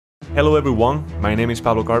Hello everyone, my name is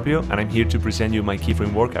Pablo Carpio and I'm here to present you my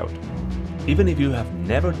Keyframe workout. Even if you have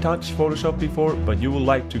never touched Photoshop before, but you would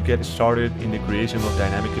like to get started in the creation of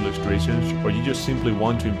dynamic illustrations, or you just simply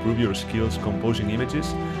want to improve your skills composing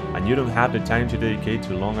images, and you don't have the time to dedicate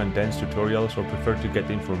to long and dense tutorials or prefer to get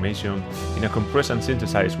the information in a compressed and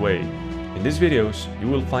synthesized way, in these videos, you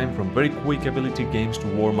will find from very quick ability games to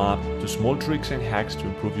warm up, to small tricks and hacks to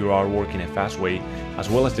improve your artwork in a fast way, as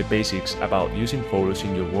well as the basics about using photos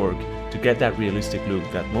in your work to get that realistic look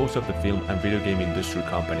that most of the film and video game industry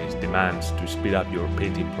companies demands to speed up your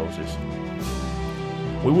painting process.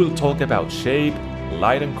 We will talk about shape,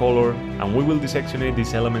 light and color, and we will dissectionate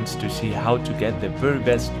these elements to see how to get the very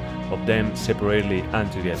best of them separately and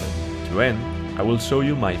together. To end, I will show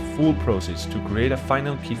you my full process to create a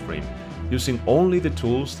final keyframe, using only the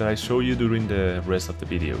tools that I show you during the rest of the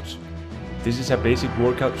videos. This is a basic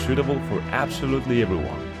workout suitable for absolutely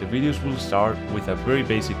everyone. The videos will start with a very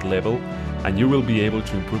basic level and you will be able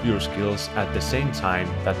to improve your skills at the same time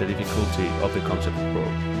that the difficulty of the concept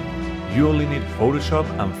grows. You only need Photoshop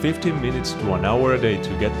and 15 minutes to an hour a day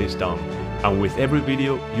to get this done. And with every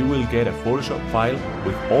video, you will get a Photoshop file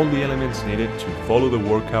with all the elements needed to follow the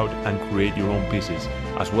workout and create your own pieces,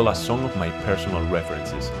 as well as some of my personal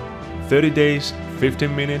references. 30 days,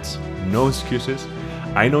 15 minutes, no excuses.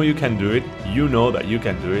 I know you can do it, you know that you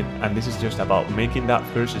can do it, and this is just about making that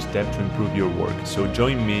first step to improve your work. So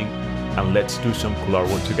join me and let's do some cool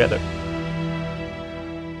artwork together.